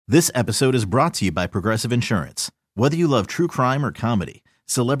This episode is brought to you by Progressive Insurance. Whether you love true crime or comedy,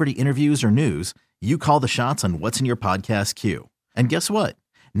 celebrity interviews or news, you call the shots on what's in your podcast queue. And guess what?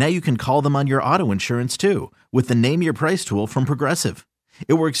 Now you can call them on your auto insurance too with the Name Your Price tool from Progressive.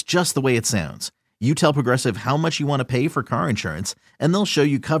 It works just the way it sounds. You tell Progressive how much you want to pay for car insurance, and they'll show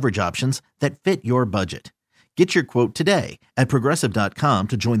you coverage options that fit your budget. Get your quote today at Progressive.com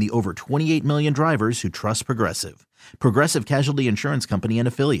to join the over 28 million drivers who trust Progressive. Progressive Casualty Insurance Company and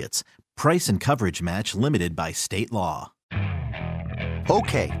Affiliates. Price and coverage match limited by state law.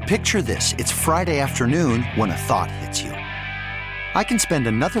 Okay, picture this. It's Friday afternoon when a thought hits you. I can spend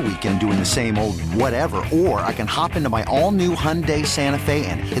another weekend doing the same old whatever, or I can hop into my all-new Hyundai Santa Fe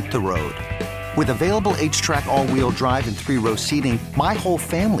and hit the road. With available H-Track all-wheel drive and 3-row seating, my whole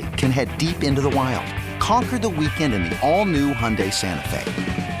family can head deep into the wild. Conquer the weekend in the all-new Hyundai Santa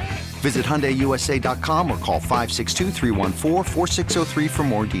Fe. Visit HyundaiUSA.com or call 562-314-4603 for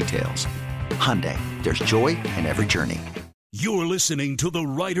more details. Hyundai, there's joy in every journey. You're listening to the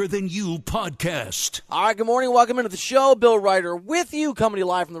Writer Than You podcast. All right, good morning. Welcome into the show. Bill Ryder with you, coming to you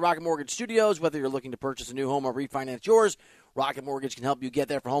live from the Rocket Mortgage Studios. Whether you're looking to purchase a new home or refinance yours, Rocket Mortgage can help you get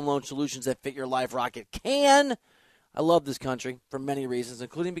there for home loan solutions that fit your life. Rocket can. I love this country for many reasons,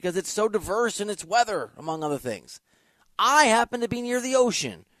 including because it's so diverse in its weather, among other things. I happen to be near the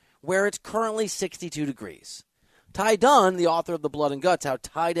ocean, where it's currently 62 degrees. Ty Dunn, the author of The Blood and Guts, How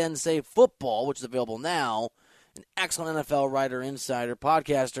Tight Ends Save Football, which is available now, an excellent NFL writer, insider,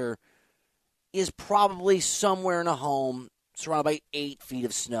 podcaster, is probably somewhere in a home surrounded by 8 feet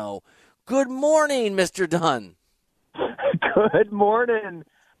of snow. Good morning, Mr. Dunn. Good morning.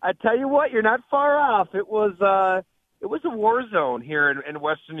 I tell you what, you're not far off. It was a war zone here in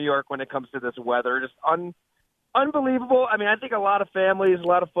Western New York when it comes to this weather. Just unbelievable. I mean, I think a lot of families, a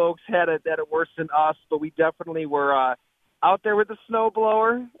lot of folks had it worse than us, but we definitely were out there with the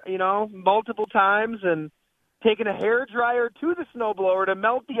snowblower, multiple times, and taking a hairdryer to the snowblower to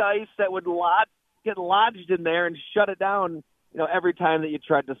melt the ice that would get lodged in there and shut it down, every time that you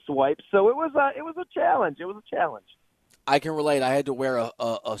tried to swipe. So it was a challenge. It was a challenge. I can relate. I had to wear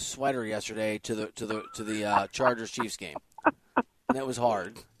a sweater yesterday to the Chargers-Chiefs game, and it was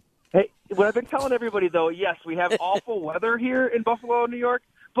hard. Hey, what I've been telling everybody, though, yes, we have awful weather here in Buffalo, New York,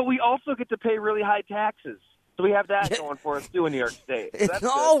 but we also get to pay really high taxes. So we have that going for us, too, in New York State. So it's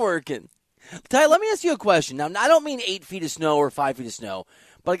all working. Ty, let me ask you a question. Now, I don't mean 8 feet of snow or 5 feet of snow,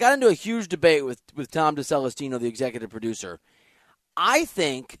 but I got into a huge debate with Tom DeCelestino, the executive producer. I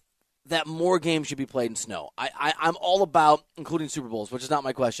think that more games should be played in snow. I'm all about including Super Bowls, which is not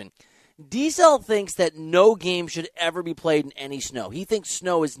my question. Diesel thinks that no game should ever be played in any snow. He thinks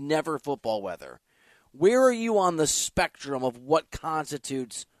snow is never football weather. Where are you on the spectrum of what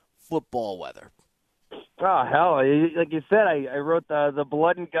constitutes football weather? Oh, hell, like you said, I wrote the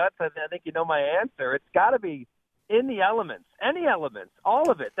Blood and Guts. I think you know my answer. It's got to be in the elements, any elements,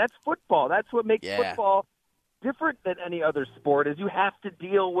 all of it. That's football. That's what makes football different than any other sport is you have to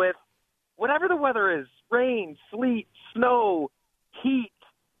deal with whatever the weather is, rain, sleet, snow, heat.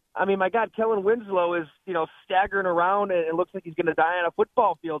 I mean, my God, Kellen Winslow is, staggering around, and it looks like he's going to die on a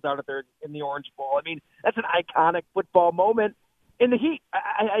football field out there in the Orange Bowl. I mean, that's an iconic football moment in the heat.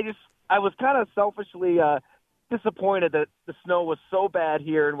 I was kind of selfishly disappointed that the snow was so bad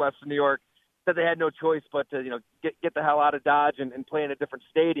here in Western New York that they had no choice but to, get the hell out of Dodge and play in a different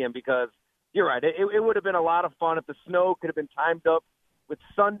stadium because you're right. It would have been a lot of fun if the snow could have been timed up with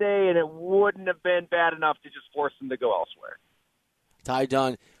Sunday, and it wouldn't have been bad enough to just force them to go elsewhere. Ty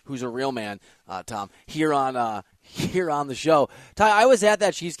Dunn, who's a real man, Tom, here on the show. Ty, I was at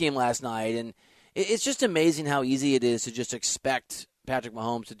that Chiefs game last night, and it's just amazing how easy it is to just expect Patrick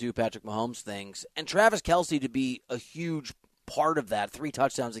Mahomes to do Patrick Mahomes things, and Travis Kelce to be a huge part of that. 3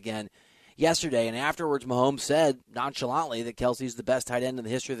 touchdowns again yesterday, and afterwards Mahomes said nonchalantly that Kelce's the best tight end in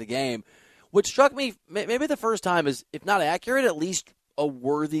the history of the game, which struck me maybe the first time is, if not accurate, at least a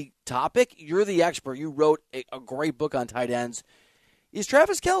worthy topic. You're the expert. You wrote a great book on tight ends. Is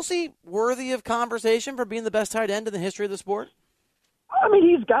Travis Kelce worthy of conversation for being the best tight end in the history of the sport? I mean,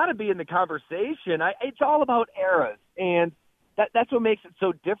 he's got to be in the conversation. It's all about eras, and that's what makes it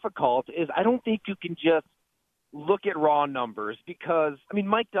so difficult is I don't think you can just look at raw numbers because, I mean,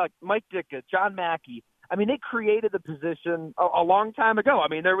 Mike Ditka, John Mackey, I mean, they created the position a long time ago. I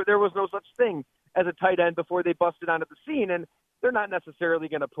mean, there was no such thing as a tight end before they busted onto the scene, and they're not necessarily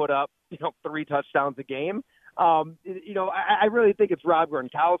going to put up, 3 touchdowns a game. I really think it's Rob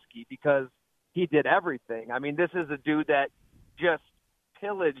Gronkowski because he did everything. I mean, this is a dude that just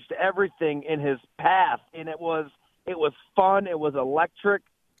pillaged everything in his path, and it was fun. It was electric.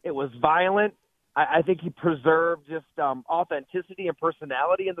 It was violent. I think he preserved just authenticity and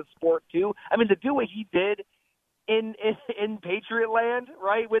personality in the sport too. I mean, to do what he did in Patriot land,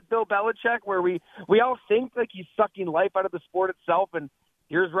 right, with Bill Belichick, where we all think like he's sucking life out of the sport itself, and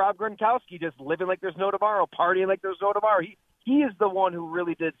here's Rob Gronkowski just living like there's no tomorrow, partying like there's no tomorrow. He is the one who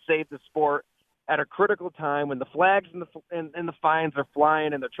really did save the sport at a critical time when the flags and the fines are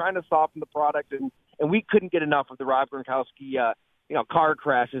flying and they're trying to soften the product, and we couldn't get enough of the Rob Gronkowski car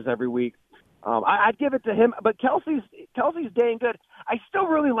crashes every week. I'd give it to him, but Kelsey's dang good. I still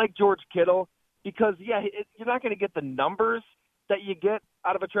really like George Kittle because, you're not going to get the numbers that you get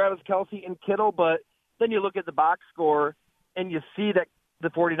out of a Travis Kelce and Kittle, but then you look at the box score and you see that the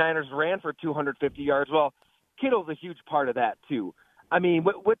 49ers ran for 250 yards. Well, Kittle's a huge part of that too. I mean,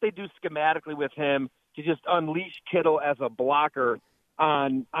 what they do schematically with him to just unleash Kittle as a blocker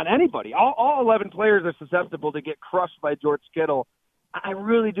on anybody. All 11 players are susceptible to get crushed by George Kittle. I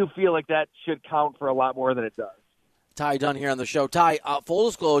really do feel like that should count for a lot more than it does. Ty Dunn here on the show. Ty, full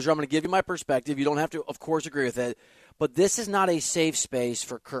disclosure, I'm going to give you my perspective. You don't have to, of course, agree with it. But this is not a safe space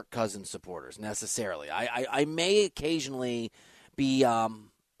for Kirk Cousins supporters, necessarily. I may occasionally be,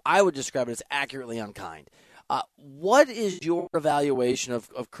 I would describe it as accurately unkind. What is your evaluation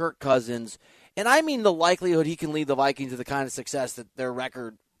of Kirk Cousins? And I mean the likelihood he can lead the Vikings to the kind of success that their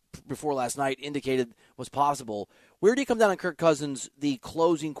record before last night indicated was possible. Where do you come down on Kirk Cousins, the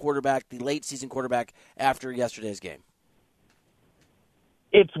closing quarterback, the late-season quarterback, after yesterday's game?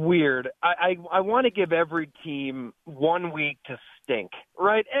 It's weird. I want to give every team 1 week to stink,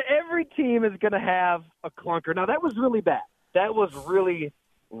 right? Every team is going to have a clunker. Now, that was really bad. That was really,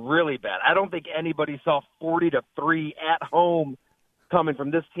 really bad. I don't think anybody saw 40-3 at home coming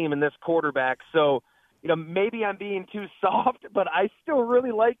from this team and this quarterback. So, maybe I'm being too soft, but I still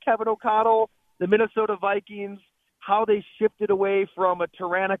really like Kevin O'Connell, the Minnesota Vikings, how they shifted away from a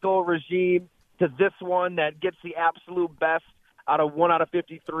tyrannical regime to this one that gets the absolute best out of 1 out of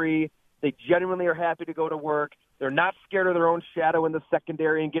 53. They genuinely are happy to go to work. They're not scared of their own shadow in the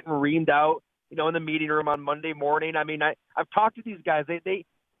secondary and getting reamed out, in the meeting room on Monday morning. I mean, I've talked to these guys. They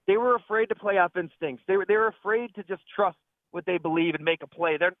were afraid to play off instincts. They were afraid to just trust what they believe and make a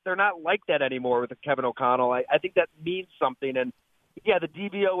play. They're not like that anymore with Kevin O'Connell. I think that means something. And yeah, the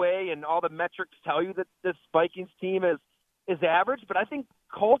DVOA and all the metrics tell you that this Vikings team is average, but I think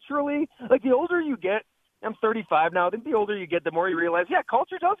culturally, like the older you get, I'm 35 now, I think the older you get, the more you realize,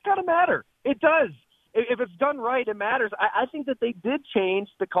 culture does kind of matter. It does. If it's done right, it matters. I think that they did change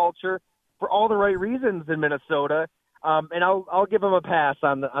the culture for all the right reasons in Minnesota, and I'll give them a pass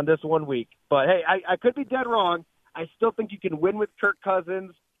on this 1 week. But hey, I could be dead wrong. I still think you can win with Kirk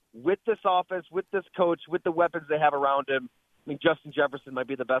Cousins, with this offense, with this coach, with the weapons they have around him. I mean, Justin Jefferson might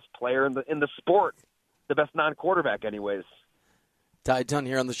be the best player in the sport, the best non-quarterback anyways. Ty Dunn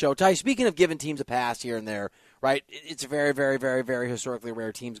here on the show. Ty, speaking of giving teams a pass here and there, right, it's very, very, very, very historically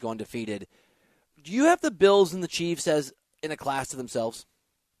rare teams go undefeated. Do you have the Bills and the Chiefs as in a class to themselves?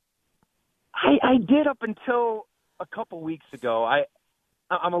 I did up until a couple weeks ago.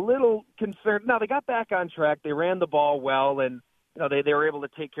 I'm a little concerned. Now, they got back on track. They ran the ball well, and they were able to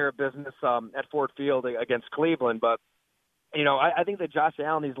take care of business at Ford Field against Cleveland. But, I think that Josh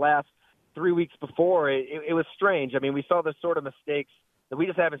Allen these last 3 weeks before, it was strange. I mean, we saw the sort of mistakes that we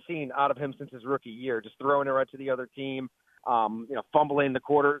just haven't seen out of him since his rookie year, just throwing it right to the other team, fumbling the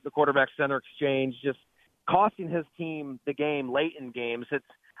quarterback center exchange, just costing his team the game late in games.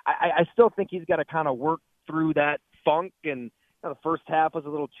 I still think he's got to kind of work through that funk, and the first half was a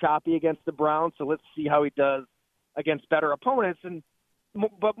little choppy against the Browns, so let's see how he does against better opponents.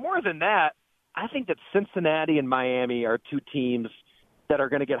 But more than that, I think that Cincinnati and Miami are two teams that are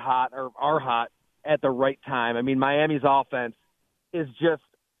going to get hot or are hot at the right time. I mean, Miami's offense is just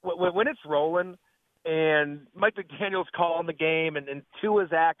when it's rolling and Mike McDaniel's calling the game and Tua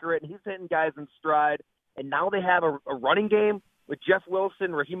is accurate and he's hitting guys in stride, and now they have a running game with Jeff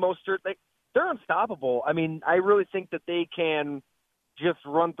Wilson, Raheem Mostert. They're unstoppable. I mean, I really think that they can just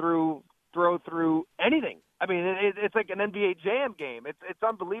throw through anything. I mean, it's like an NBA Jam game. It's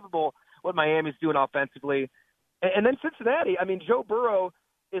unbelievable what Miami's doing offensively. And then Cincinnati, I mean, Joe Burrow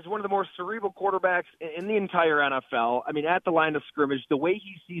is one of the more cerebral quarterbacks in the entire NFL. I mean, at the line of scrimmage, the way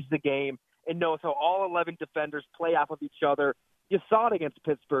he sees the game and knows how all 11 defenders play off of each other. You saw it against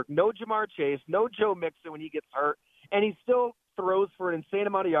Pittsburgh. No Jamar Chase, no Joe Mixon when he gets hurt, and he still throws for an insane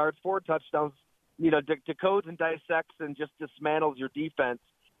amount of yards, 4 touchdowns, decodes and dissects and just dismantles your defense.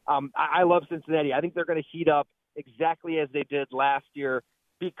 I love Cincinnati. I think they're going to heat up exactly as they did last year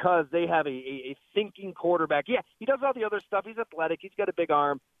because they have a thinking quarterback. Yeah, he does all the other stuff. He's athletic. He's got a big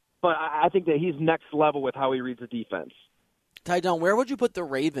arm. But I think that he's next level with how he reads the defense. Ty Dunn, where would you put the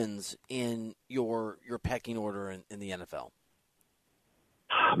Ravens in your pecking order in the NFL?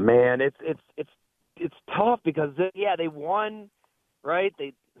 Man, it's tough because they won, right?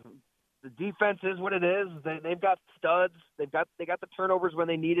 The defense is what it is. They've got studs. They got the turnovers when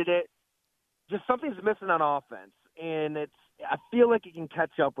they needed it. Just something's missing on offense, and I feel like it can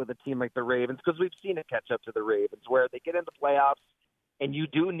catch up with a team like the Ravens because we've seen it catch up to the Ravens where they get into playoffs and you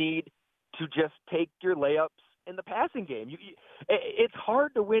do need to just take your layups in the passing game. It's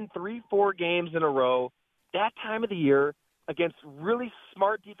hard to win 3-4 games in a row that time of the year against really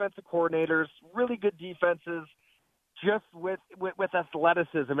smart defensive coordinators, really good defenses, just with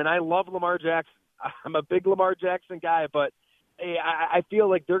athleticism. And I love Lamar Jackson. I'm a big Lamar Jackson guy, but I feel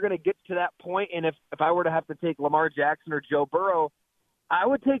like they're going to get to that point. And if I were to have to take Lamar Jackson or Joe Burrow, I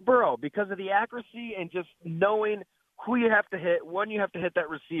would take Burrow because of the accuracy and just knowing who you have to hit, when you have to hit that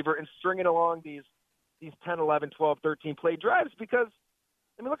receiver, and stringing along these 10, 11, 12, 13 play drives. Because,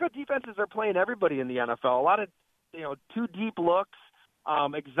 I mean, look how defenses are playing everybody in the NFL. A lot of, two deep looks,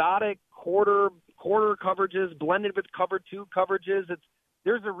 exotic quarter coverages blended with cover 2 coverages.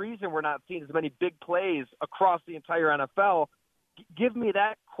 There's a reason we're not seeing as many big plays across the entire NFL. Give me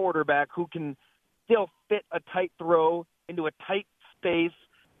that quarterback who can still fit a tight throw into a tight space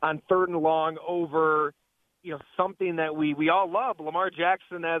on 3rd and long over, something that we all love, Lamar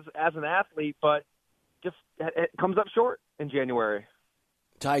Jackson as an athlete, but just it comes up short in January.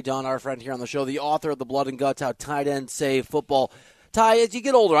 Ty Dunn, our friend here on the show, the author of The Blood and Guts, How Tight Ends Save Football. Ty, as you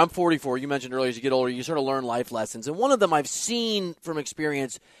get older, I'm 44, you mentioned earlier, as you get older, you sort of learn life lessons. And one of them I've seen from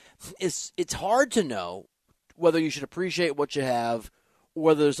experience is it's hard to know whether you should appreciate what you have or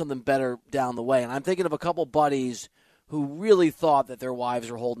whether there's something better down the way. And I'm thinking of a couple buddies who really thought that their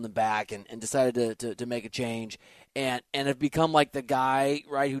wives were holding them back and decided to make a change and have become like the guy,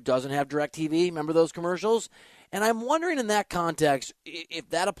 right, who doesn't have DirecTV. Remember those commercials? And I'm wondering in that context if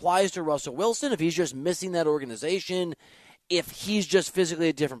that applies to Russell Wilson, if he's just missing that organization, if he's just physically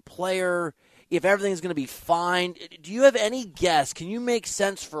a different player, if everything's going to be fine. Do you have any guess? Can you make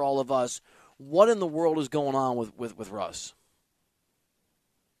sense for all of us what in the world is going on with Russ?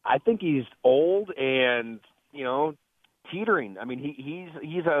 I think he's old and, teetering. I mean,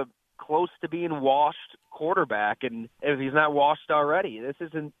 he's a close to being washed quarterback, and if he's not washed already, this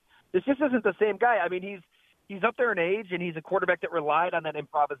just isn't the same guy. I mean, he's up there in age, and he's a quarterback that relied on that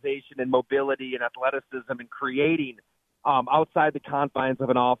improvisation and mobility and athleticism and creating outside the confines of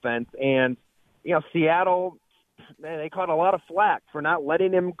an offense. And, Seattle, man, they caught a lot of flack for not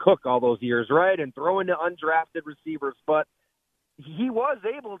letting him cook all those years, right, and throwing to undrafted receivers. But he was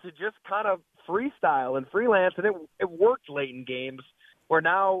able to just kind of freestyle and freelance, and it worked late in games where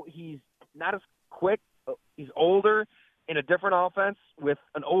now he's not as quick. He's older in a different offense with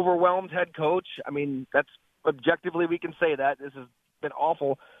an overwhelmed head coach. I mean, that's objectively we can say that. This has been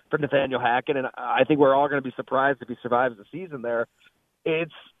awful for Nathaniel Hackett, and I think we're all going to be surprised if he survives the season there.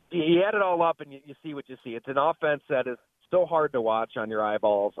 You add it all up, and you see what you see. It's an offense that is so hard to watch on your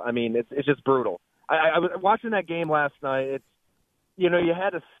eyeballs. I mean, it's just brutal. I was watching that game last night. You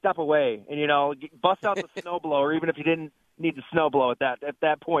had to step away and, bust out the snowblower, even if you didn't need the snowblower at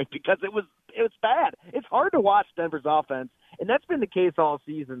that point, because it was bad. It's hard to watch Denver's offense, and that's been the case all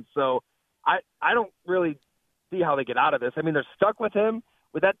season. So I don't really see how they get out of this. I mean, they're stuck with him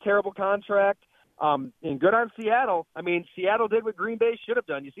with that terrible contract. And good on Seattle. I mean, Seattle did what Green Bay should have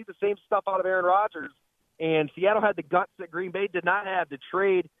done. You see the same stuff out of Aaron Rodgers, and Seattle had the guts that Green Bay did not have to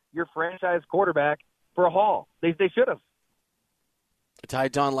trade your franchise quarterback for a haul. They should have. Ty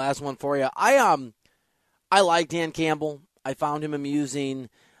Dunn, last one for you. I like Dan Campbell. I found him amusing.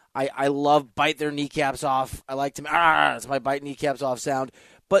 I love bite their kneecaps off. I liked him. It's my bite kneecaps off sound.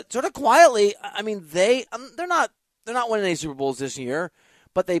 But sort of quietly, I mean, they're not winning any Super Bowls this year,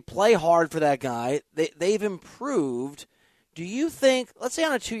 but they play hard for that guy. They've improved. Do you think, let's say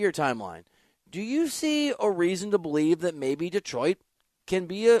on a 2-year timeline, do you see a reason to believe that maybe Detroit can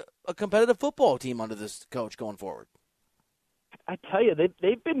be a competitive football team under this coach going forward? I tell you,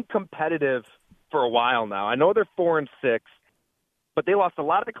 they've been competitive for a while now. I know they're 4-6, but they lost a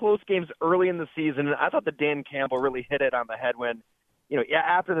lot of the close games early in the season. And I thought that Dan Campbell really hit it on the head when,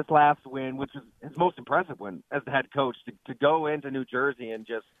 after this last win, which is his most impressive win as the head coach, to go into New Jersey and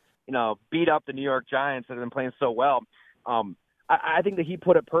just, beat up the New York Giants that have been playing so well. I think that he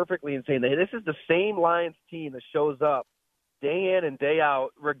put it perfectly in saying that this is the same Lions team that shows up day in and day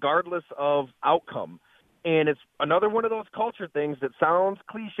out, regardless of outcome. And it's another one of those culture things that sounds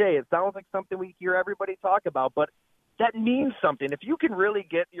cliche. It sounds like something we hear everybody talk about, but that means something. If you can really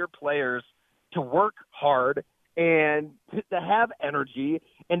get your players to work hard and to have energy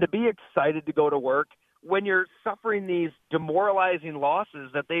and to be excited to go to work when you're suffering these demoralizing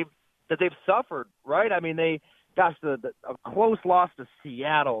losses that they've suffered, right? I mean, a close loss to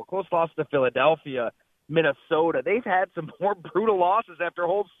Seattle, a close loss to Philadelphia, Minnesota. They've had some more brutal losses after a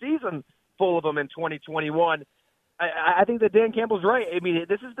whole season full of them in 2021. I think that Dan Campbell's right. I mean,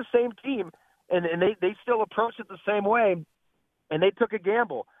 this is the same team, and they still approach it the same way, and they took a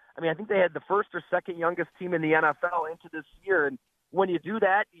gamble. I mean, I think they had the first or second youngest team in the NFL into this year, and when you do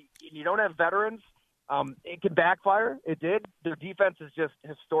that, you don't have veterans, it can backfire. It did. Their defense is just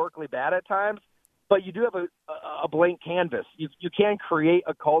historically bad at times, but you do have a blank canvas. You can create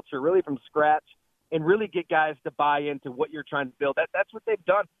a culture really from scratch and really get guys to buy into what you're trying to build. That's what they've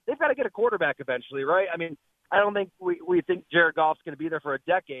done. They've got to get a quarterback eventually, right? I mean, I don't think we think Jared Goff's going to be there for a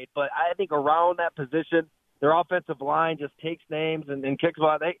decade, but I think around that position, their offensive line just takes names and kicks a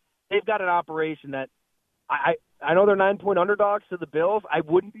lot. They've got an operation that I know they're 9-point underdogs to the Bills. I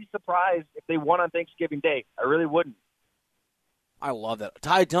wouldn't be surprised if they won on Thanksgiving Day. I really wouldn't. I love that.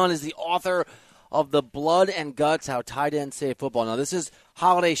 Ty Dunne is the author of The Blood and Guts, How Tight Ends Save Football. Now, this is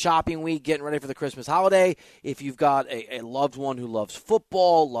holiday shopping week, getting ready for the Christmas holiday. If you've got a loved one who loves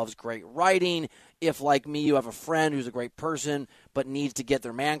football, loves great writing, if, like me, you have a friend who's a great person but needs to get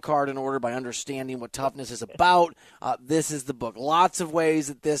their man card in order by understanding what toughness is about, this is the book. Lots of ways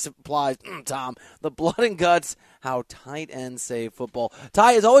that this applies. Tom, The Blood and Guts, How Tight Ends Save Football.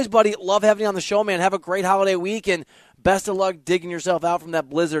 Ty, as always, buddy, love having you on the show, man. Have a great holiday week, and best of luck digging yourself out from that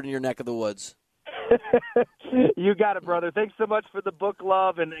blizzard in your neck of the woods. You got it, brother. Thanks so much for the book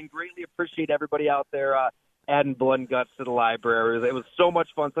love, and greatly appreciate everybody out there adding Blood and Guts to the library. It was so much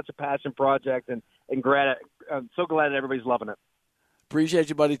fun, such a passion project, and I'm so glad that everybody's loving it. Appreciate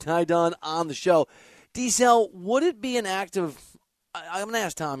you, buddy. Ty Dunne on the show. D-Cell, would it be an act of – I'm going to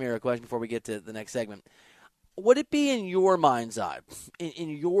ask Tom here a question before we get to the next segment. Would it be in your mind's eye, in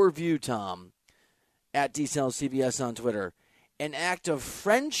your view, Tom, at D-Cell CBS on Twitter, an act of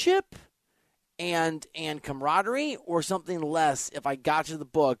friendship – and camaraderie, or something less if I got you the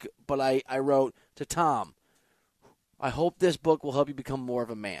book, but I wrote to Tom, I hope this book will help you become more of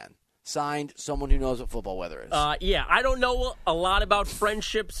a man. Signed, someone who knows what football weather is. Yeah, I don't know a lot about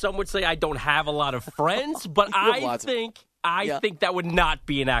friendship. Some would say I don't have a lot of friends, but I think that would not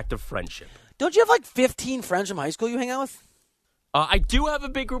be an act of friendship. Don't you have like 15 friends from high school you hang out with? I do have a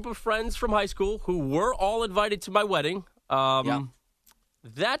big group of friends from high school who were all invited to my wedding.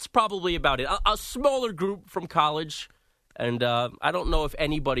 That's probably about it. A smaller group from college, and I don't know if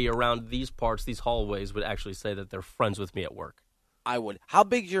anybody around these parts, these hallways, would actually say that they're friends with me at work. I would. How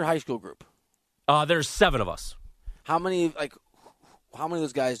big is your high school group? There's 7 of us. How many of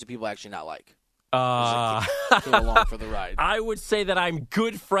those guys do people actually not like? Came along for the ride. I would say that I'm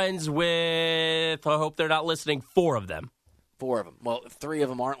good friends with, I hope they're not listening, 4 of them. 4 of them. Well, if 3 of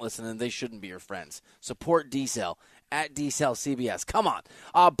them aren't listening, they shouldn't be your friends. Support D-Cell at D-Cell CBS. Come on.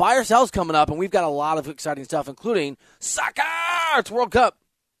 Buy or sell's coming up, and we've got a lot of exciting stuff, including soccer. It's World Cup.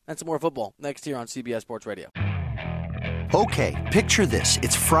 And some more football next here on CBS Sports Radio. Okay, picture this.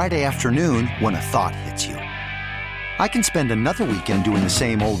 It's Friday afternoon when a thought hits you. I can spend another weekend doing the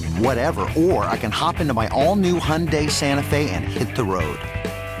same old whatever, or I can hop into my all-new Hyundai Santa Fe and hit the road.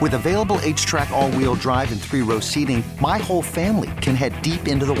 With available H-Track all-wheel drive and 3-row seating, my whole family can head deep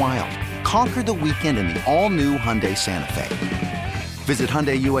into the wild. Conquer the weekend in the all-new Hyundai Santa Fe. Visit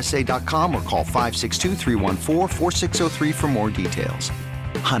HyundaiUSA.com or call 562-314-4603 for more details.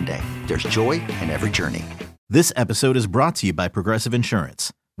 Hyundai, there's joy in every journey. This episode is brought to you by Progressive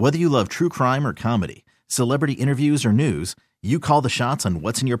Insurance. Whether you love true crime or comedy, celebrity interviews or news, you call the shots on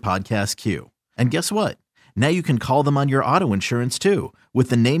what's in your podcast queue. And guess what? Now you can call them on your auto insurance too with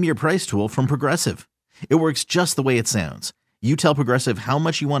the Name Your Price tool from Progressive. It works just the way it sounds. You tell Progressive how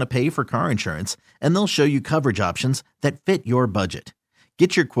much you want to pay for car insurance, and they'll show you coverage options that fit your budget.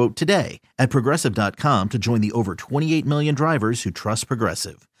 Get your quote today at Progressive.com to join the over 28 million drivers who trust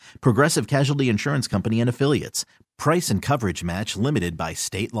Progressive. Progressive Casualty Insurance Company and Affiliates. Price and coverage match limited by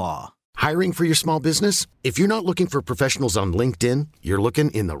state law. Hiring for your small business? If you're not looking for professionals on LinkedIn, you're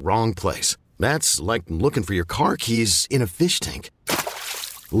looking in the wrong place. That's like looking for your car keys in a fish tank.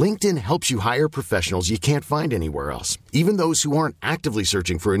 LinkedIn helps you hire professionals you can't find anywhere else, even those who aren't actively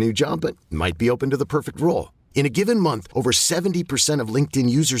searching for a new job but might be open to the perfect role. In a given month, over 70% of LinkedIn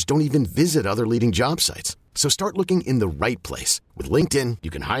users don't even visit other leading job sites. So start looking in the right place. With LinkedIn, you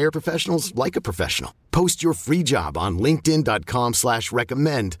can hire professionals like a professional. Post your free job on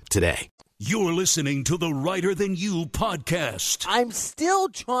linkedin.com/recommend today. You're listening to the Writer Than You podcast. I'm still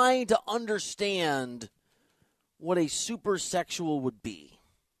trying to understand what a supersexual would be,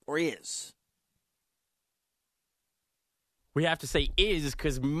 or is. We have to say is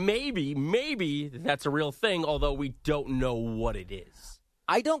because maybe that's a real thing, although we don't know what it is.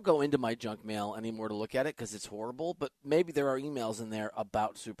 I don't go into my junk mail anymore to look at it because it's horrible, but maybe there are emails in there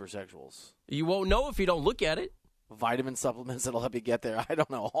about supersexuals. You won't know if you don't look at it. Vitamin supplements that'll help you get there. I don't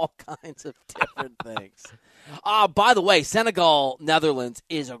know. All kinds of different things. By the way, Senegal, Netherlands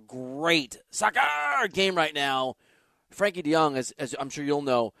is a great soccer game right now. Frankie de Jong, as I'm sure you'll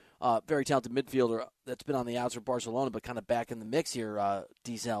know, very talented midfielder that's been on the outs for Barcelona, but kind of back in the mix here,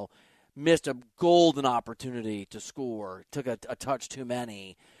 Diesel, missed a golden opportunity to score, took a touch too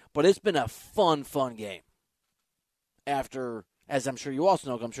many. But it's been a fun game. After, as I'm sure you also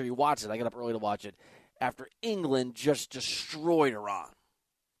know, I'm sure you watched it. I got up early to watch it. After England just destroyed Iran.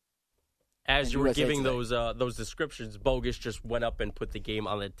 As you were giving those descriptions, Bogus just went up and put the game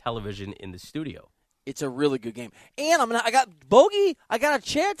on the television in the studio. It's a really good game. And I got Bogey. I got a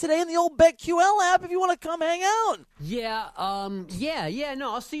chair today in the old BetQL app if you want to come hang out. Yeah,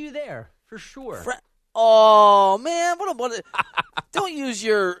 no, I'll see you there for sure. Oh, man, what don't use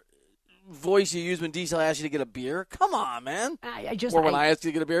your voice you use when Diesel asks you to get a beer. Come on, man. I ask you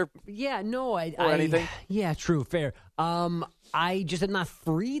to get a beer. Yeah, no, anything. Yeah, true, fair. I just am not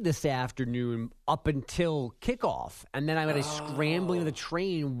free this afternoon up until kickoff, and then I'm going to scrambling to the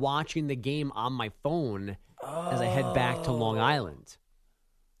train, watching the game on my phone as I head back to Long Island.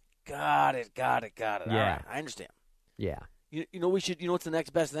 Got it. Yeah, all right, I understand. Yeah. You know what's the next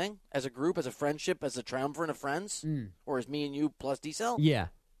best thing as a group, as a friendship, as a triumvirate of friends, or as me and you plus Diesel? Yeah.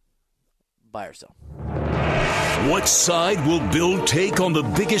 Buy or sell. What side will Bill take on the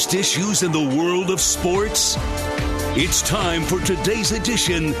biggest issues in the world of sports? It's time for today's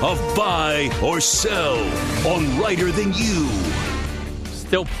edition of Buy or Sell on Righter Than You.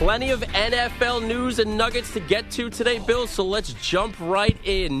 Still plenty of NFL news and nuggets to get to today, Bill, so let's jump right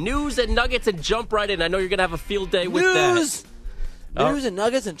in. News and nuggets and jump right in. I know you're going to have a field day with that. News and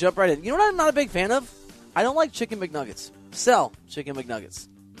nuggets and jump right in. You know what I'm not a big fan of? I don't like Chicken McNuggets. Sell Chicken McNuggets.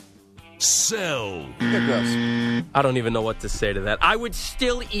 Sell. They're gross. I don't even know what to say to that. I would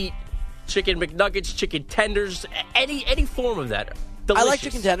still eat Chicken McNuggets, chicken tenders, any form of that. Delicious. I like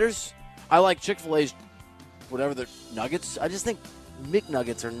chicken tenders. I like Chick-fil-A's, whatever the nuggets. I just think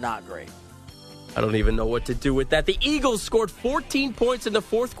McNuggets are not great. I don't even know what to do with that. The Eagles scored 14 points in the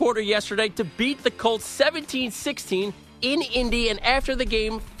fourth quarter yesterday to beat the Colts 17-16 in Indy. And after the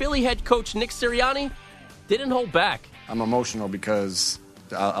game, Philly head coach Nick Sirianni didn't hold back. I'm emotional because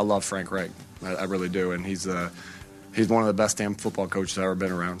I love Frank Reich. I really do. And he's one of the best damn football coaches I've ever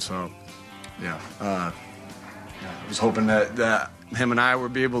been around. So, yeah. I was hoping that him and I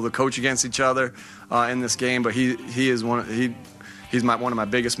would be able to coach against each other in this game. But he's one of my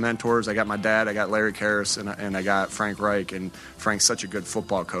biggest mentors. I got my dad, I got Larry Karras, and I got Frank Reich. And Frank's such a good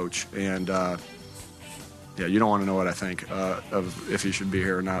football coach. And, you don't want to know what I think of if he should be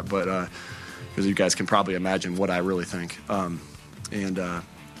here or not. But because you guys can probably imagine what I really think. And I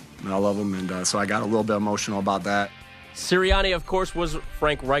love him. And so I got a little bit emotional about that. Sirianni, of course, was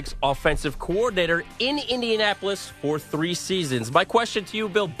Frank Reich's offensive coordinator in Indianapolis for 3 seasons. My question to you,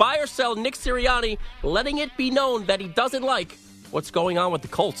 Bill, buy or sell Nick Sirianni letting it be known that he doesn't like what's going on with the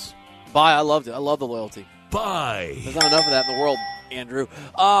Colts? Buy. I loved it. I love the loyalty. Buy. There's not enough of that in the world, Andrew.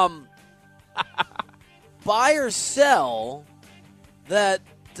 Buy or sell that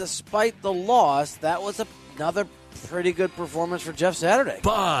despite the loss, that was another pretty good performance for Jeff Saturday.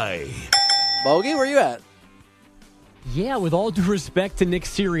 Buy. Bogey, where you at? Yeah, with all due respect to Nick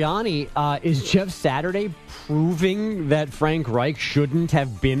Sirianni, is Jeff Saturday proving that Frank Reich shouldn't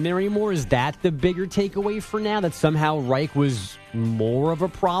have been there anymore? Is that the bigger takeaway for now, that somehow Reich was more of a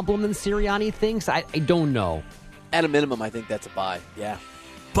problem than Sirianni thinks? I don't know. At a minimum, I think that's a buy, yeah.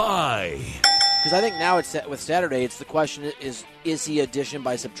 Buy. Because I think now it's with Saturday, it's the question is he addition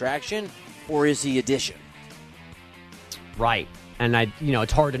by subtraction or is he addition? Right. And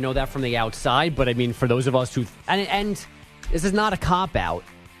it's hard to know that from the outside, but I mean, for those of us who, and this is not a cop-out,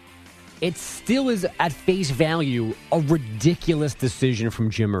 it still is at face value a ridiculous decision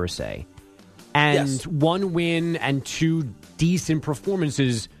from Jim Irsay. And yes, 1 win and 2 decent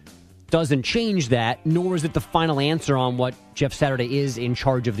performances doesn't change that, nor is it the final answer on what Jeff Saturday is in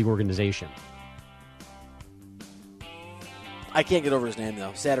charge of the organization. I can't get over his name,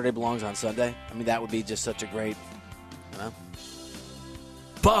 though. Saturday belongs on Sunday. I mean, that would be just such a great,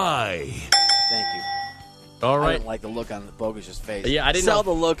 Buy. Thank you. All right. I didn't like the look on Bogus's face. Yeah, I didn't sell the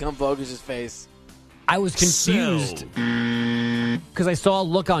look on Bogus's face. I was confused because I saw a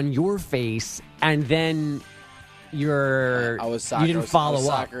look on your face, and then you didn't follow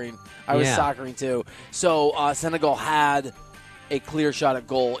up. I was soccering too. So Senegal had a clear shot at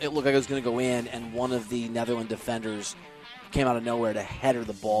goal. It looked like it was going to go in, and one of the Netherlands defenders came out of nowhere to header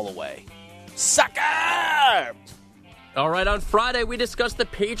the ball away. Sucker! All right, on Friday, we discussed the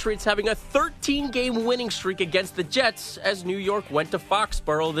Patriots having a 13-game winning streak against the Jets as New York went to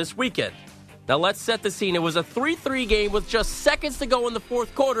Foxborough this weekend. Now, let's set the scene. It was a 3-3 game with just seconds to go in the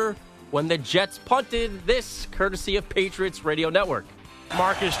fourth quarter when the Jets punted, this courtesy of Patriots Radio Network.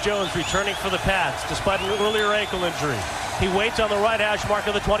 Marcus Jones returning for the Pats despite an earlier ankle injury. He waits on the right hash mark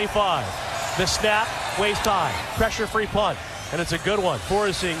of the 25. The snap, waist high, pressure-free punt, and it's a good one,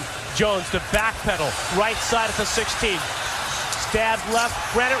 forcing Jones to backpedal right side at the 16. Stabbed left,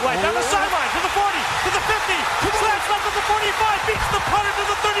 ran it right, down the sideline, to the 40, to the 50, slants left at the 45, beats the punter to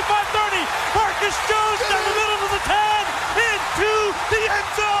the 35-30. Marcus Jones down the middle of the 10, into the end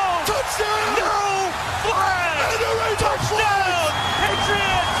zone. Touchdown! No flag! Touchdown!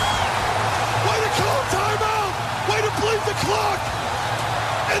 Patriots! Way to call timeout! Way to bleed the clock!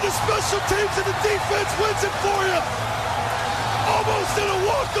 And the special teams and the defense wins it for you! Almost in a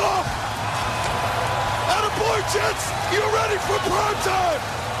walk-off! Attaboy, Jets! You're ready for prime time!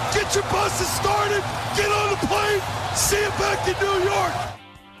 Get your buses started! Get on the plane! See you back in New York!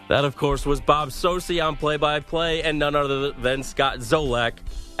 That, of course, was Bob Socci on play-by-play and none other than Scott Zolak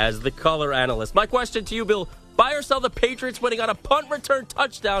as the color analyst. My question to you, Bill, buy or sell the Patriots winning on a punt return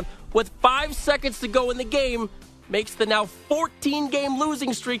touchdown with 5 seconds to go in the game makes the now 14-game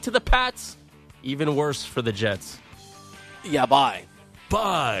losing streak to the Pats even worse for the Jets. Yeah, buy.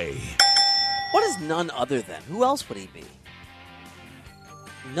 Buy. What is none other than? Who else would he be?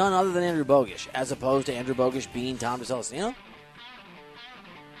 None other than Andrew Bogusch, as opposed to Andrew Bogusch being Tom DeCelestino?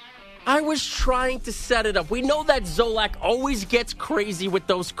 I was trying to set it up. We know that Zolak always gets crazy with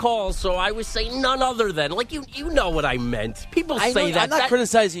those calls, so I was saying none other than. Like, you know what I meant. People say that. I'm not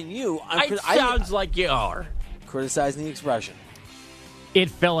criticizing you. It sounds like you are. Criticizing the expression. It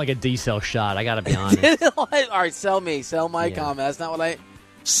felt like a D-cell shot, I gotta be honest. All right, sell me. Sell my comment. That's not what I...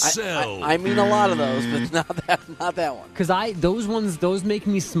 Sell. I mean a lot of those, but not that one. Because those make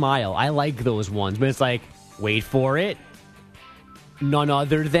me smile. I like those ones, but it's like, wait for it. None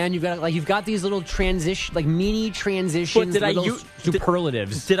other than you've got these little transition, like mini transitions,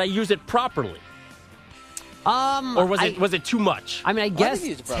 superlatives. Did I use it properly? Or was it too much? I mean, I guess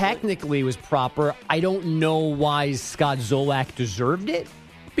technically it was proper. I don't know why Scott Zolak deserved it.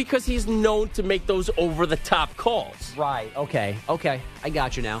 Because he's known to make those over-the-top calls. Right. Okay. I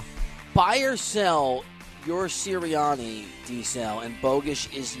got you now. Buy or sell your Sirianni, D-Cell, and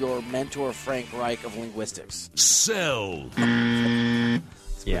Bogusch is your mentor, Frank Reich, of linguistics. Sell.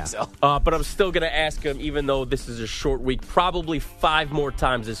 Yeah. But I'm still going to ask him, even though this is a short week, probably 5 more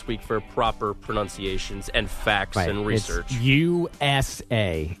times this week for proper pronunciations and facts and research. It's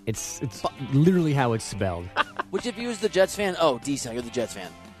USA. It's literally how it's spelled. Which, if you was the Jets fan, D-Cell, you're the Jets fan.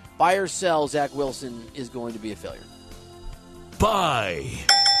 Buy or sell, Zach Wilson is going to be a failure. Buy.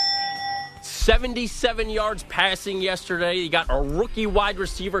 77 yards passing yesterday. You got a rookie wide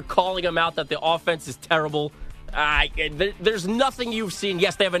receiver calling him out that the offense is terrible. There's nothing you've seen.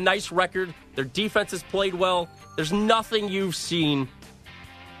 Yes, they have a nice record. Their defense has played well. There's nothing you've seen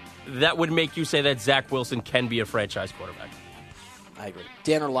that would make you say that Zach Wilson can be a franchise quarterback. I agree.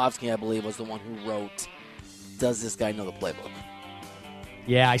 Dan Orlovsky, I believe, was the one who wrote, "Does this guy know the playbook?"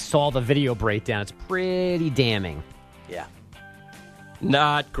 Yeah, I saw the video breakdown. It's pretty damning. Yeah.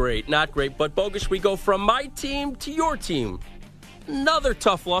 Not great. But, Bogusch, we go from my team to your team. Another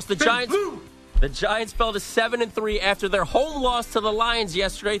tough loss. The Giants fell to 7-3 after their home loss to the Lions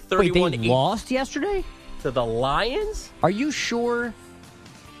yesterday, 31-8. Wait, they lost yesterday? To the Lions? Are you sure?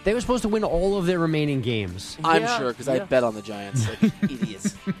 They were supposed to win all of their remaining games. I'm sure, because I bet on the Giants like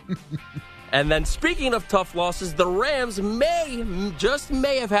idiots. And then, speaking of tough losses, the Rams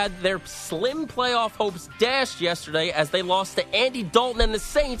may have had their slim playoff hopes dashed yesterday as they lost to Andy Dalton and the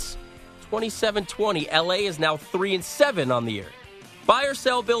Saints 27-20. LA is now 3-7 on the year. Buy or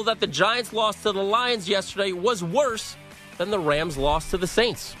sell, Bill, that the Giants' loss to the Lions yesterday was worse than the Rams' loss to the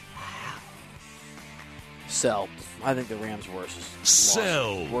Saints. Sell. I think the Rams' worse is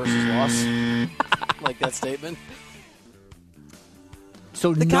Sell. Worse is loss. Like that statement.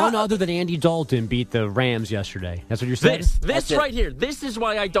 So none other than Andy Dalton beat the Rams yesterday. That's what you're saying? This right here. This is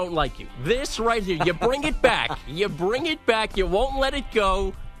why I don't like you. This right here. You bring it back. You won't let it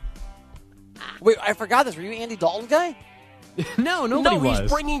go. Wait, I forgot this. Were you an Andy Dalton guy? No, nobody was. No,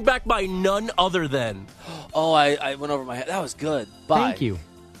 he's bringing back my none other than. Oh, I went over my head. That was good. Bye. Thank you.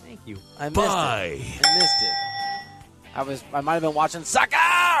 I missed it. I might have been watching soccer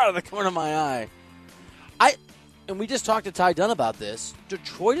out of the corner of my eye. And we just talked to Ty Dunn about this.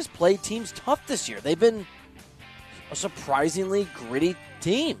 Detroit has played teams tough this year. They've been a surprisingly gritty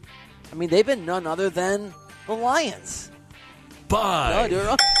team. I mean, they've been none other than the Lions. Bye. No, I did it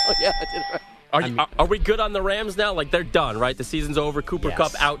wrong. Oh, yeah, I did it right. Are we good on the Rams now? Like, they're done, right? The season's over. Cooper Yes.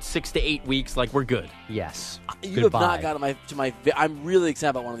 Kupp out 6 to 8 weeks. Like, we're good. Yes. You have not gotten to my. I'm really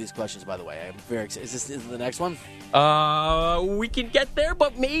excited about one of these questions, by the way. I'm very excited. Is this the next one? We can get there,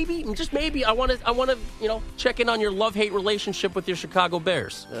 but maybe, just maybe, I want to, check in on your love-hate relationship with your Chicago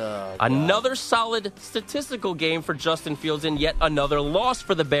Bears. Another solid statistical game for Justin Fields and yet another loss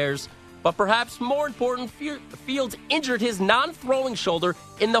for the Bears. But perhaps more important, Fields injured his non-throwing shoulder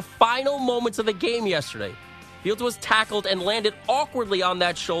in the final moments of the game yesterday. Fields was tackled and landed awkwardly on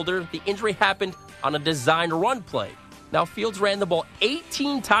that shoulder. The injury happened on a designed run play. Now, Fields ran the ball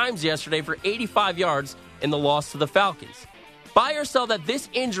 18 times yesterday for 85 yards in the loss to the Falcons. Buy or sell that this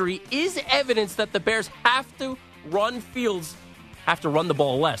injury is evidence that the Bears have to run the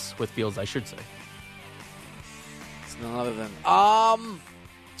ball less with Fields, I should say. It's none other than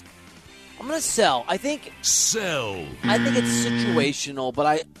I'm going to sell. Sell. I think it's situational,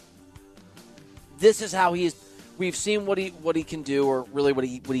 but this is how we've seen what he can do, or really what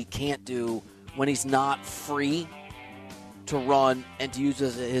he can't do when he's not free to run and to use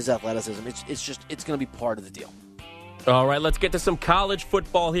his athleticism. It's going to be part of the deal. All right, let's get to some college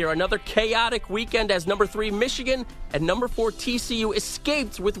football here. Another chaotic weekend as number 3 Michigan and number 4 TCU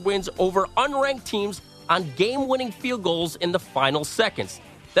escaped with wins over unranked teams on game-winning field goals in the final seconds.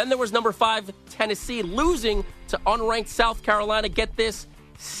 Then there was number 5 Tennessee losing to unranked South Carolina. Get this,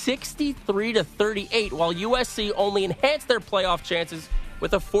 63-38, while USC only enhanced their playoff chances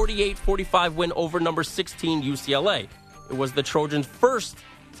with a 48-45 win over number 16 UCLA. It was the Trojans' first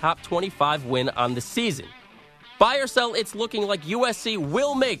top 25 win on the season. Buy or sell, it's looking like USC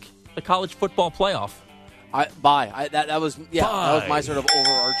will make the college football playoff. Buy. That was my sort of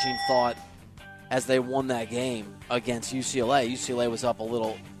overarching thought as they won that game against UCLA. UCLA was up a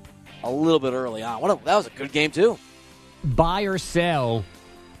little bit early on. That was a good game too. Buy or sell,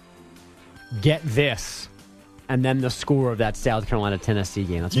 get this, and then the score of that South Carolina-Tennessee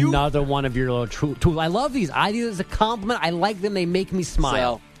game. That's another one of your little tools. I love these. I do it as a compliment. I like them. They make me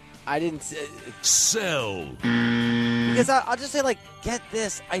smile. So, I didn't sell. Because I'll just say, get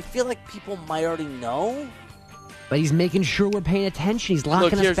this. I feel like people might already know. But he's making sure we're paying attention. He's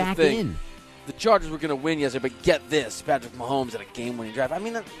locking us back in. The Chargers were going to win yesterday, but get this. Patrick Mahomes at a game-winning drive. I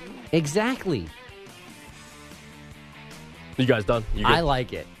mean, exactly. You guys done? You good? I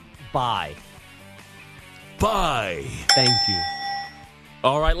like it. Bye. Bye. Thank you.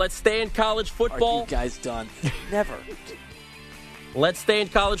 All right, let's stay in college football. Are you guys done? Never. Let's stay in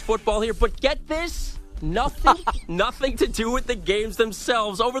college football here, but get this. Nothing to do with the games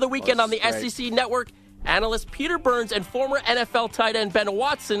themselves. Over the weekend on the SEC Network, analyst Peter Burns and former NFL tight end Ben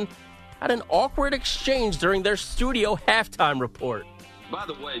Watson had an awkward exchange during their studio halftime report. By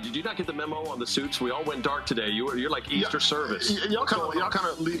the way, did you not get the memo on the suits? We all went dark today. You're like Easter service. Y'all kind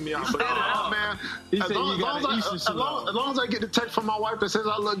of leave me out. But man, as long as I get the text from my wife that says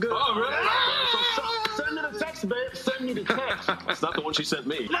I look good. Oh, really? So send me the text, babe. Send me the text. That's not the one she sent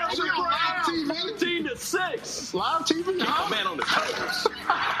me. Live TV. 15-6. Live TV? Keep my man on the toes.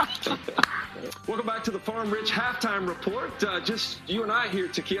 Welcome back to the Farm Rich halftime report. Just you and I here,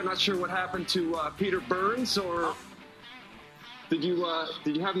 Taki. I'm not sure what happened to Peter Burns, or did you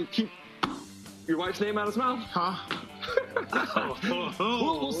have him keep your wife's name out of his mouth? Huh?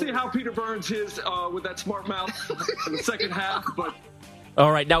 We'll see how Peter Burns is with that smart mouth in the second half, but. All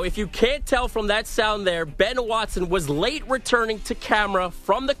right, now if you can't tell from that sound there, Ben Watson was late returning to camera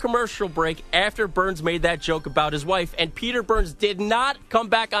from the commercial break after Burns made that joke about his wife, and Peter Burns did not come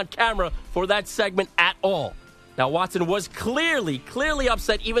back on camera for that segment at all. Now, Watson was clearly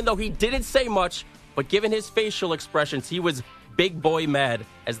upset, even though he didn't say much, but given his facial expressions, he was big boy mad,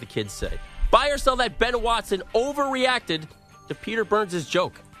 as the kids say. Buy or sell that Ben Watson overreacted to Peter Burns'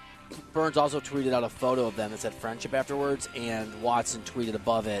 joke. Burns also tweeted out a photo of them that said friendship afterwards, and Watson tweeted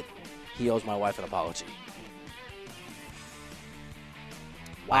above it, he owes my wife an apology.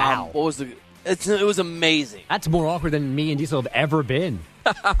 Wow. It was amazing. That's more awkward than me and Diesel have ever been.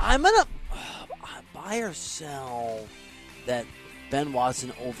 I'm going to buy or sell that Ben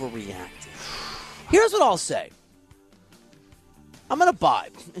Watson overreacted. Here's what I'll say. I'm going to buy,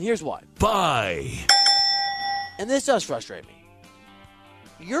 and here's why. Buy. And this does frustrate me.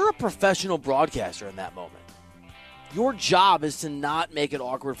 You're a professional broadcaster in that moment. Your job is to not make it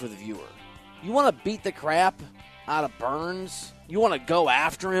awkward for the viewer. You want to beat the crap out of Burns. You want to go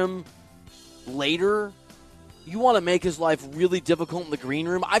after him later. You want to make his life really difficult in the green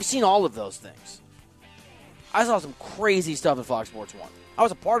room. I've seen all of those things. I saw some crazy stuff at Fox Sports 1. I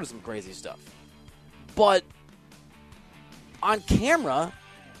was a part of some crazy stuff. But on camera,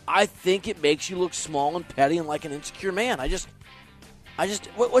 I think it makes you look small and petty and like an insecure man.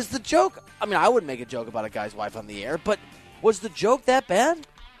 What was the joke? I mean, I wouldn't make a joke about a guy's wife on the air, but was the joke that bad?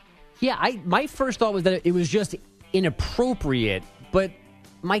 Yeah, my first thought was that it was just inappropriate, but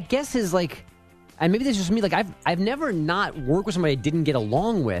my guess is like, and maybe this is just me, like I've never not worked with somebody I didn't get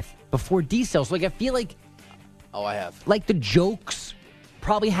along with before D-Cell. So like I feel like, I have. Like the jokes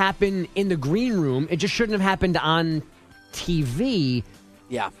probably happen in the green room. It just shouldn't have happened on TV.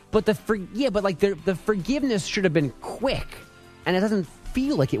 Yeah, but the forgiveness should have been quick, and it doesn't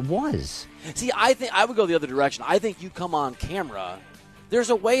feel like it was. See, I think I would go the other direction. I think you come on camera. There's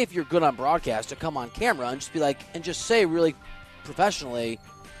a way, if you're good on broadcast, to come on camera and just be like, and just say really professionally,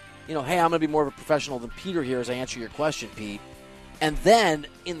 hey, I'm going to be more of a professional than Peter here as I answer your question, Pete. And then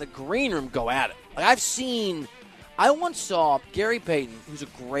in the green room, go at it. Like I once saw Gary Payton, who's a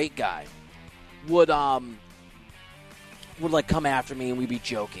great guy, would like come after me and we'd be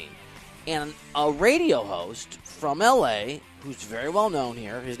joking. And a radio host from L.A., who's very well known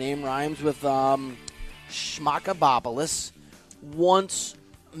here, his name rhymes with Schmackabopoulos, once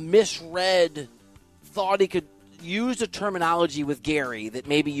misread, thought he could use a terminology with Gary that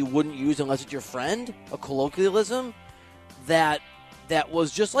maybe you wouldn't use unless it's your friend, a colloquialism that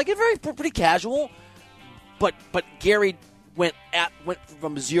was just like pretty casual, but Gary went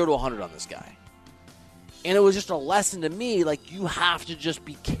from 0 to 100 on this guy. And it was just a lesson to me, like, you have to just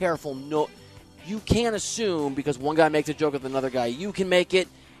be careful. No, you can't assume because one guy makes a joke with another guy, you can make it.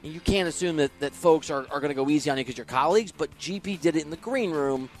 And you can't assume that folks are going to go easy on you because you're colleagues, but GP did it in the green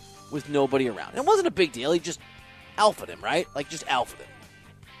room with nobody around. And it wasn't a big deal. He just alphaed him, right? Like, just alphaed him.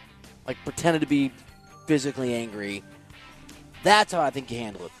 Like, pretended to be physically angry. That's how I think you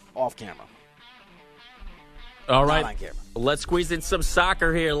handle it, off camera. All right, Not on camera. Let's squeeze in some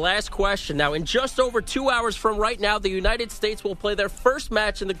soccer here. Last question. Now, in just over 2 hours from right now, the United States will play their first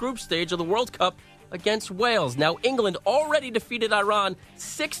match in the group stage of the World Cup against Wales. Now, England already defeated Iran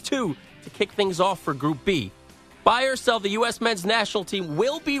 6-2 to kick things off for Group B. Buy or sell, the U.S. men's national team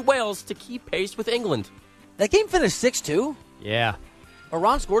will beat Wales to keep pace with England. That game finished 6-2? Yeah.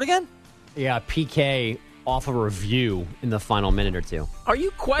 Iran scored again? Yeah, PK off a review in the final minute or two. Are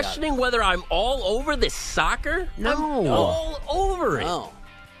you questioning whether I'm all over this soccer? No. I'm all over it. No.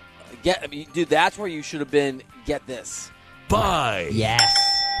 Dude, that's where you should have been. Get this. Buy. Yes.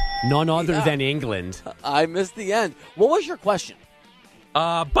 None other than England. I missed the end. What was your question?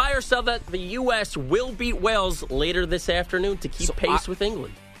 Buy or sell that the U.S. will beat Wales later this afternoon to keep pace with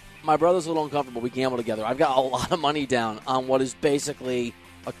England. My brother's a little uncomfortable. We gamble together. I've got a lot of money down on what is basically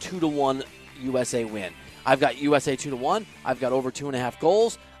a 2-1 USA win. I've got USA 2-1. I've got over 2.5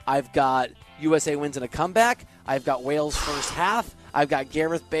 goals. I've got USA wins in a comeback. I've got Wales first half. I've got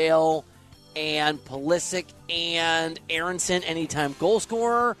Gareth Bale and Pulisic and Aronson anytime goal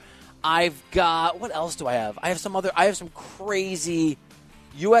scorer. I've got, what else do I have? I have some crazy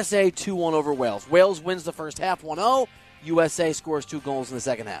USA 2-1 over Wales. Wales wins the first half 1-0. USA scores 2 goals in the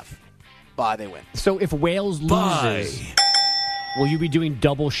second half. Bye, they win. So if Wales loses, will you be doing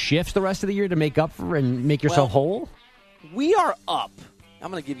double shifts the rest of the year to make up for and make yourself whole? We are up.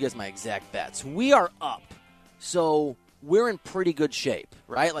 I'm going to give you guys my exact bets. We are up. So we're in pretty good shape,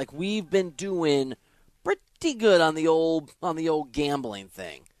 right? Like we've been doing pretty good on the old gambling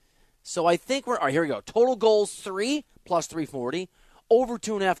thing. So I think all right, here we go. Total goals 3 plus 340. Over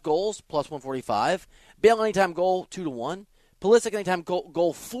 2.5 goals plus 145. Bale anytime goal 2-1. Pulisic anytime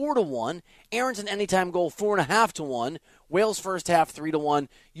goal 4-1. Aronson anytime goal 4.5-1. Wales first half 3-1.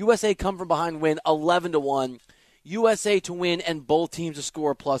 USA come from behind win 11-1. USA to win and both teams to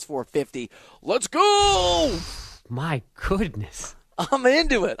score plus 450. Let's go! My goodness. I'm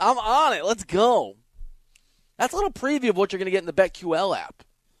into it. I'm on it. Let's go. That's a little preview of what you're going to get in the BetQL app.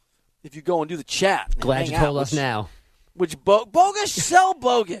 If you go and do the chat. Glad you told us now. Which bogus? Sell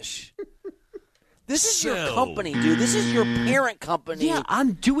bogus. This is your company, dude. This is your parent company. Yeah,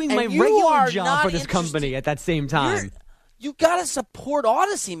 I'm doing my regular job for this company at that same time. You got to support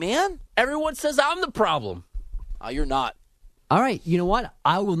Odyssey, man. Everyone says I'm the problem. You're not. All right, you know what?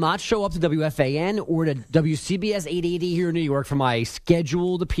 I will not show up to WFAN or to WCBS 880 here in New York for my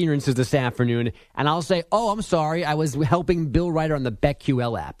scheduled appearances this afternoon, and I'll say, I'm sorry, I was helping Bill Ryder on the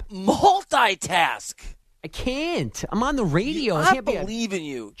BetQL app. Multitask. I can't. I'm on the radio. I can't believe in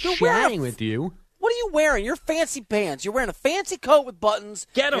you. You're chatting with you. What are you wearing? You're fancy pants. You're wearing a fancy coat with buttons.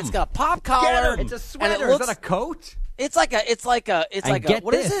 Get 'em. It's got a pop collar. It's a sweater. Is that a coat?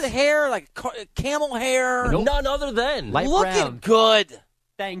 What is it? Hair, like camel hair. Nope. None other than looking good.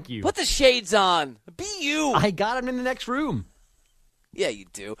 Thank you. Put the shades on. Be you. I got him in the next room. Yeah, you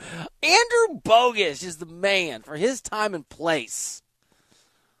do. Andrew Bogus is the man for his time and place.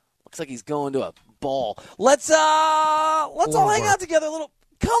 Looks like he's going to a ball. Let's all hang out together a little.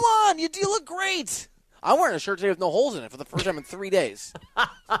 Come on, you look great. I'm wearing a shirt today with no holes in it for the first time in 3 days.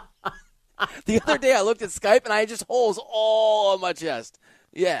 The other day I looked at Skype and I had just holes all on my chest.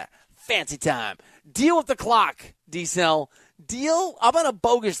 Yeah, fancy time. Deal with the clock, D-Cell. Deal? I'm going to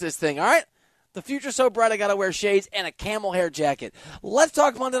bogus this thing, all right? The future's so bright I got to wear shades and a camel hair jacket. Let's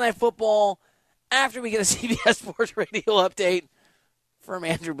talk Monday Night Football after we get a CBS Sports Radio update from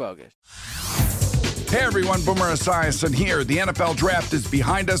Andrew Bogusch. Hey everyone, Boomer Esiason here. The NFL Draft is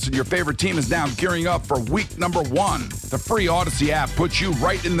behind us and your favorite team is now gearing up for week number 1. The free Odyssey app puts you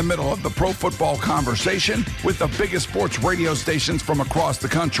right in the middle of the pro football conversation with the biggest sports radio stations from across the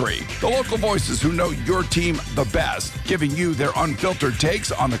country. The local voices who know your team the best, giving you their unfiltered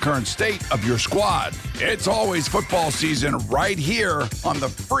takes on the current state of your squad. It's always football season right here on the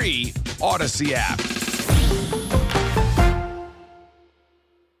free Odyssey app.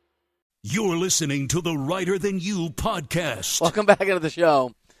 You're listening to the Writer Than You podcast. Welcome back into the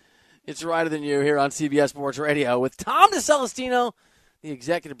show. It's Writer Than You here on CBS Sports Radio with Tom DeCelestino, the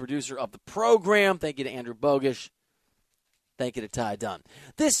executive producer of the program. Thank you to Andrew Bogusch. Thank you to Ty Dunn.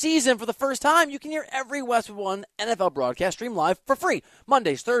 This season, for the first time, you can hear every Westwood One NFL broadcast stream live for free.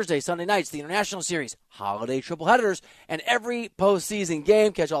 Mondays, Thursdays, Sunday nights, the International Series, holiday triple headers, and every postseason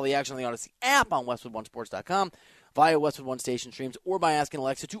game. Catch all the action on the Odyssey app on WestwoodOneSports.com. via Westwood One station streams, or by asking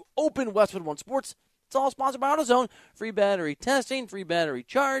Alexa to open Westwood One Sports. It's all sponsored by AutoZone. Free battery testing, free battery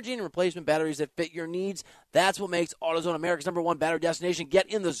charging, and replacement batteries that fit your needs. That's what makes AutoZone America's #1 battery destination. Get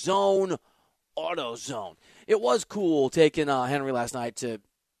in the zone, AutoZone. It was cool taking Henry last night to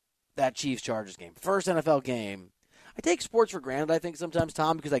that Chiefs-Chargers game. First NFL game. I take sports for granted, I think, sometimes,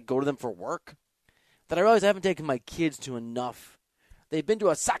 Tom, because I go to them for work. That I realize I haven't taken my kids to enough. They've been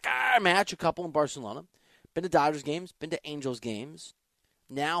to a soccer match, a couple in Barcelona. Been to Dodgers games, been to Angels games.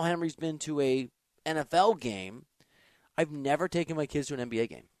 Now Henry's been to a NFL game. I've never taken my kids to an NBA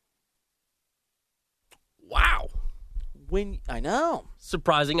game. Wow. I know.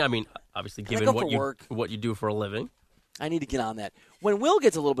 Surprising. I mean, obviously, given what you do for a living. I need to get on that. When Will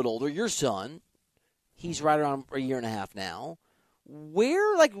gets a little bit older, your son, he's right around a year and a half now.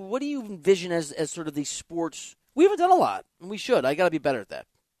 What do you envision as sort of these sports? We haven't done a lot, and we should. I got to be better at that.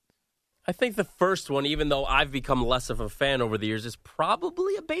 I think the first one, even though I've become less of a fan over the years, is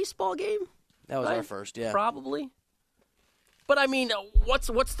probably a baseball game. That was our first, yeah. Probably. But, I mean,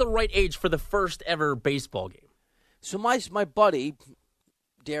 what's the right age for the first ever baseball game? So my buddy,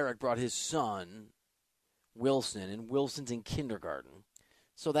 Derek, brought his son, Wilson, and Wilson's in kindergarten.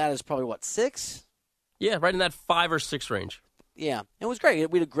 So that is probably, 6? Yeah, right in that 5 or 6 range. Yeah, it was great.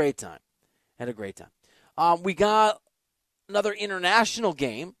 We had a great time. We got another international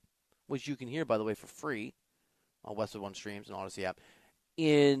game, which you can hear, by the way, for free on Westwood One Streams and Odyssey app,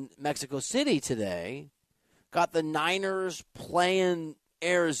 in Mexico City today. Got the Niners playing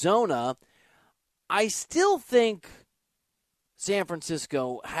Arizona. I still think San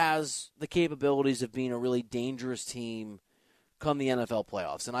Francisco has the capabilities of being a really dangerous team come the NFL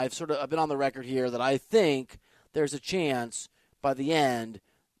playoffs. And I've been on the record here that I think there's a chance by the end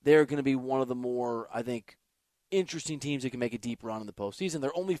they're going to be one of the more, I think, interesting teams that can make a deep run in the postseason.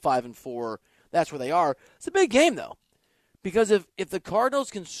 They're only 5-4. That's where they are. It's a big game, though, because if the Cardinals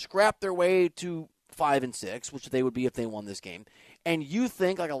can scrap their way to 5-6, which they would be if they won this game, and you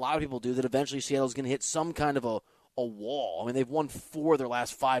think, like a lot of people do, that eventually Seattle's going to hit some kind of a wall. I mean, they've won 4 of their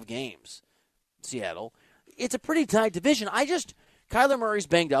last 5 games, Seattle. It's a pretty tight division. Kyler Murray's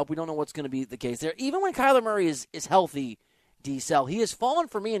banged up. We don't know what's going to be the case there. Even when Kyler Murray is healthy, D-Cell, he has fallen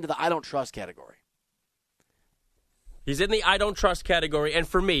for me into the I don't trust category. He's in the I don't trust category, and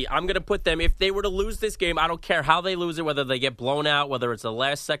for me, I'm going to put them, if they were to lose this game, I don't care how they lose it, whether they get blown out, whether it's a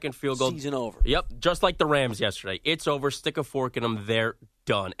last-second field goal. Season over. Yep, just like the Rams yesterday. It's over, stick a fork in them, they're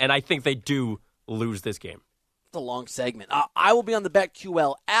done. And I think they do lose this game. It's a long segment. I will be on the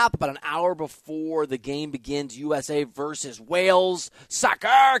BetQL app about an hour before the game begins. USA versus Wales.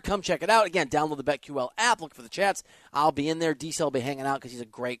 Soccer! Come check it out. Again, download the BetQL app. Look for the chats. I'll be in there. D-Cell will be hanging out because he's a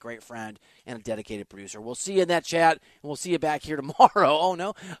great, great friend and a dedicated producer. We'll see you in that chat, and we'll see you back here tomorrow. Oh,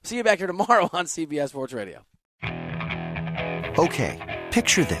 no. See you back here tomorrow on CBS Sports Radio. Okay,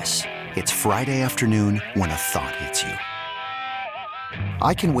 picture this. It's Friday afternoon when a thought hits you.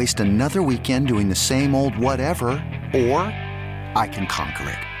 I can waste another weekend doing the same old whatever, or I can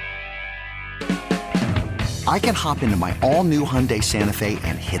conquer it. I can hop into my all-new Hyundai Santa Fe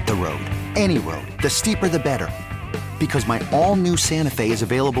and hit the road. Any road. The steeper, the better. Because my all-new Santa Fe is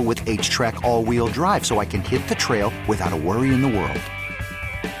available with H-Track all-wheel drive, so I can hit the trail without a worry in the world.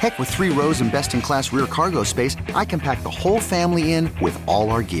 Heck, with 3 rows and best-in-class rear cargo space, I can pack the whole family in with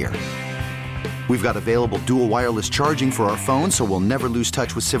all our gear. We've got available dual wireless charging for our phones, so we'll never lose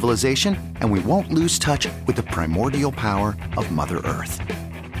touch with civilization, and we won't lose touch with the primordial power of Mother Earth.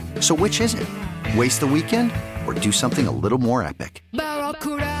 So which is it? Waste the weekend or do something a little more epic?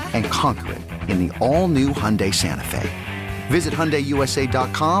 And conquer it in the all-new Hyundai Santa Fe. Visit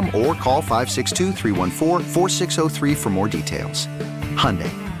HyundaiUSA.com or call 562-314-4603 for more details. Hyundai,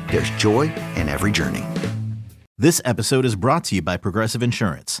 there's joy in every journey. This episode is brought to you by Progressive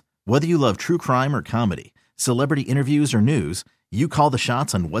Insurance. Whether you love true crime or comedy, celebrity interviews or news, you call the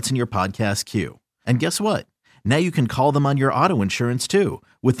shots on what's in your podcast queue. And guess what? Now you can call them on your auto insurance too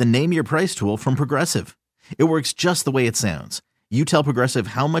with the Name Your Price tool from Progressive. It works just the way it sounds. You tell Progressive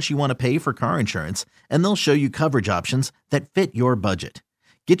how much you want to pay for car insurance, and they'll show you coverage options that fit your budget.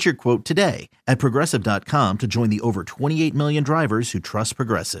 Get your quote today at Progressive.com to join the over 28 million drivers who trust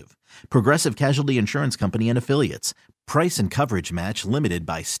Progressive. Progressive Casualty Insurance Company and Affiliates. Price and coverage match limited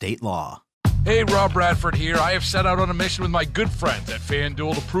by state law. Hey, Rob Bradford here. I have set out on a mission with my good friends at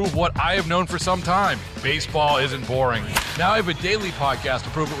FanDuel to prove what I have known for some time. Baseball isn't boring. Now I have a daily podcast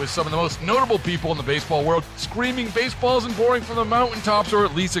to prove it with some of the most notable people in the baseball world, screaming baseball isn't boring from the mountaintops, or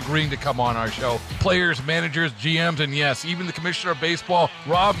at least agreeing to come on our show. Players, managers, GMs, and yes, even the commissioner of baseball,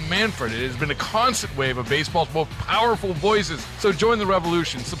 Rob Manfred. It has been a constant wave of baseball's most powerful voices. So join the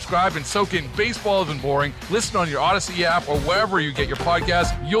revolution. Subscribe and soak in Baseball Isn't Boring. Listen on your Odyssey app or wherever you get your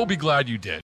podcasts. You'll be glad you did.